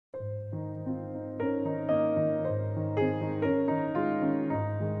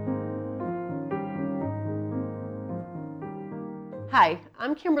Hi,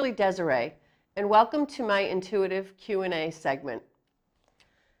 I'm Kimberly Deziree, and welcome to my intuitive Q&A segment.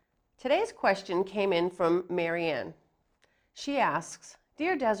 Today's question came in from Marianne. She asks,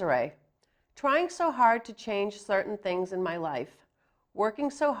 Dear Deziree, trying so hard to change certain things in my life,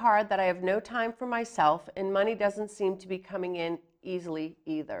 working so hard that I have no time for myself and money doesn't seem to be coming in easily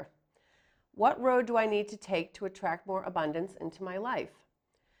either. What road do I need to take to attract more abundance into my life?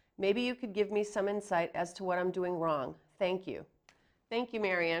 Maybe you could give me some insight as to what I'm doing wrong. Thank you. Thank you,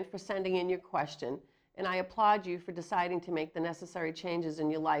 Marianne, for sending in your question, and I applaud you for deciding to make the necessary changes in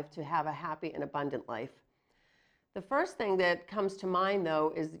your life to have a happy and abundant life. The first thing that comes to mind,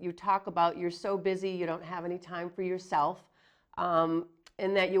 though, is you talk about you're so busy you don't have any time for yourself, and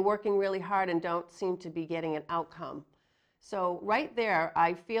that you're working really hard and don't seem to be getting an outcome. So right there,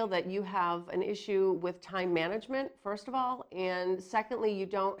 I feel that you have an issue with time management, first of all, and secondly, you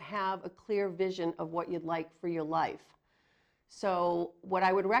don't have a clear vision of what you'd like for your life. So what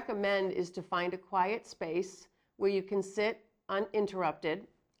I would recommend is to find a quiet space where you can sit uninterrupted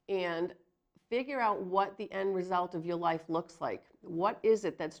and figure out what the end result of your life looks like. What is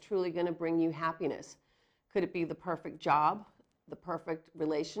it that's truly going to bring you happiness? Could it be the perfect job, the perfect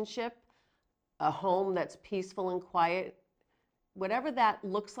relationship, a home that's peaceful and quiet? Whatever that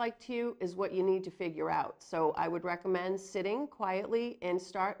looks like to you is what you need to figure out. So I would recommend sitting quietly and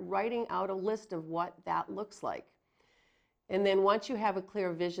start writing out a list of what that looks like. And then once you have a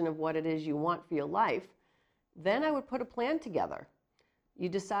clear vision of what it is you want for your life, then I would put a plan together. You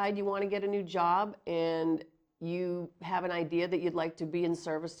decide you want to get a new job and you have an idea that you'd like to be in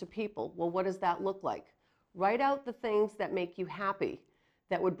service to people. Well, what does that look like? Write out the things that make you happy,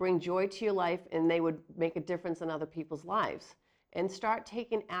 that would bring joy to your life and they would make a difference in other people's lives. And start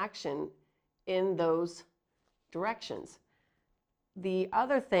taking action in those directions. The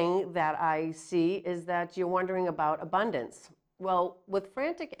other thing that I see is that you're wondering about abundance. Well, with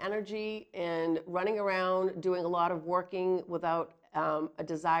frantic energy and running around doing a lot of working without a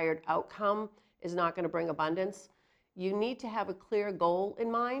desired outcome is not going to bring abundance. You need to have a clear goal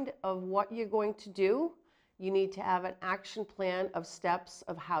in mind of what you're going to do. You need to have an action plan of steps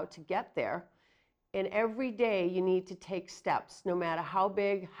of how to get there. And every day you need to take steps, no matter how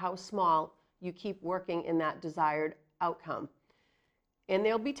big, how small, you keep working in that desired outcome. And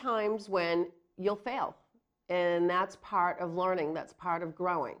there'll be times when you'll fail. And that's part of learning, that's part of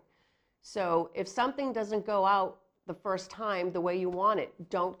growing. So if something doesn't go out the first time the way you want it,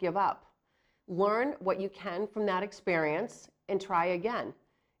 don't give up. Learn what you can from that experience and try again.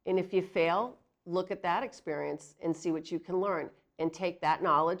 And if you fail, look at that experience and see what you can learn and take that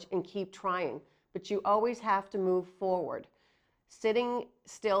knowledge and keep trying. But you always have to move forward. Sitting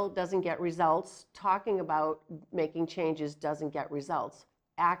still doesn't get results. Talking about making changes doesn't get results.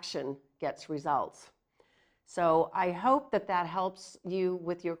 Action gets results. So I hope that that helps you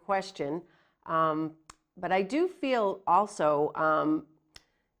with your question. But I do feel also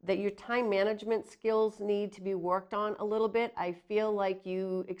that your time management skills need to be worked on a little bit. I feel like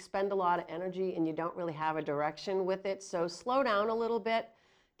you expend a lot of energy and you don't really have a direction with it. So slow down a little bit,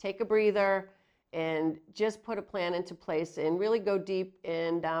 take a breather, and just put a plan into place and really go deep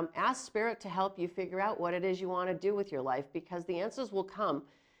and ask Spirit to help you figure out what it is you want to do with your life, because the answers will come.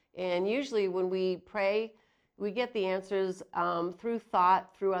 And usually when we pray, we get the answers through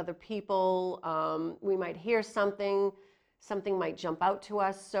thought, through other people. We might hear something might jump out to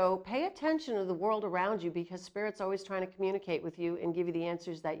us. So pay attention to the world around you, because Spirit's always trying to communicate with you and give you the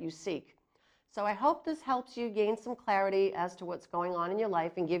answers that you seek. So I hope this helps you gain some clarity as to what's going on in your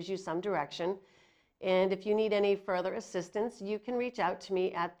life and gives you some direction. And if you need any further assistance, you can reach out to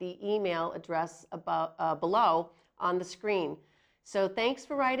me at the email address below on the screen. So thanks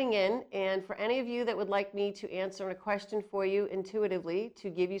for writing in, and for any of you that would like me to answer a question for you intuitively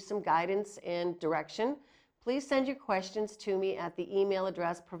to give you some guidance and direction, please send your questions to me at the email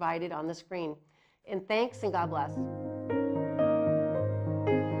address provided on the screen. And thanks, and God bless.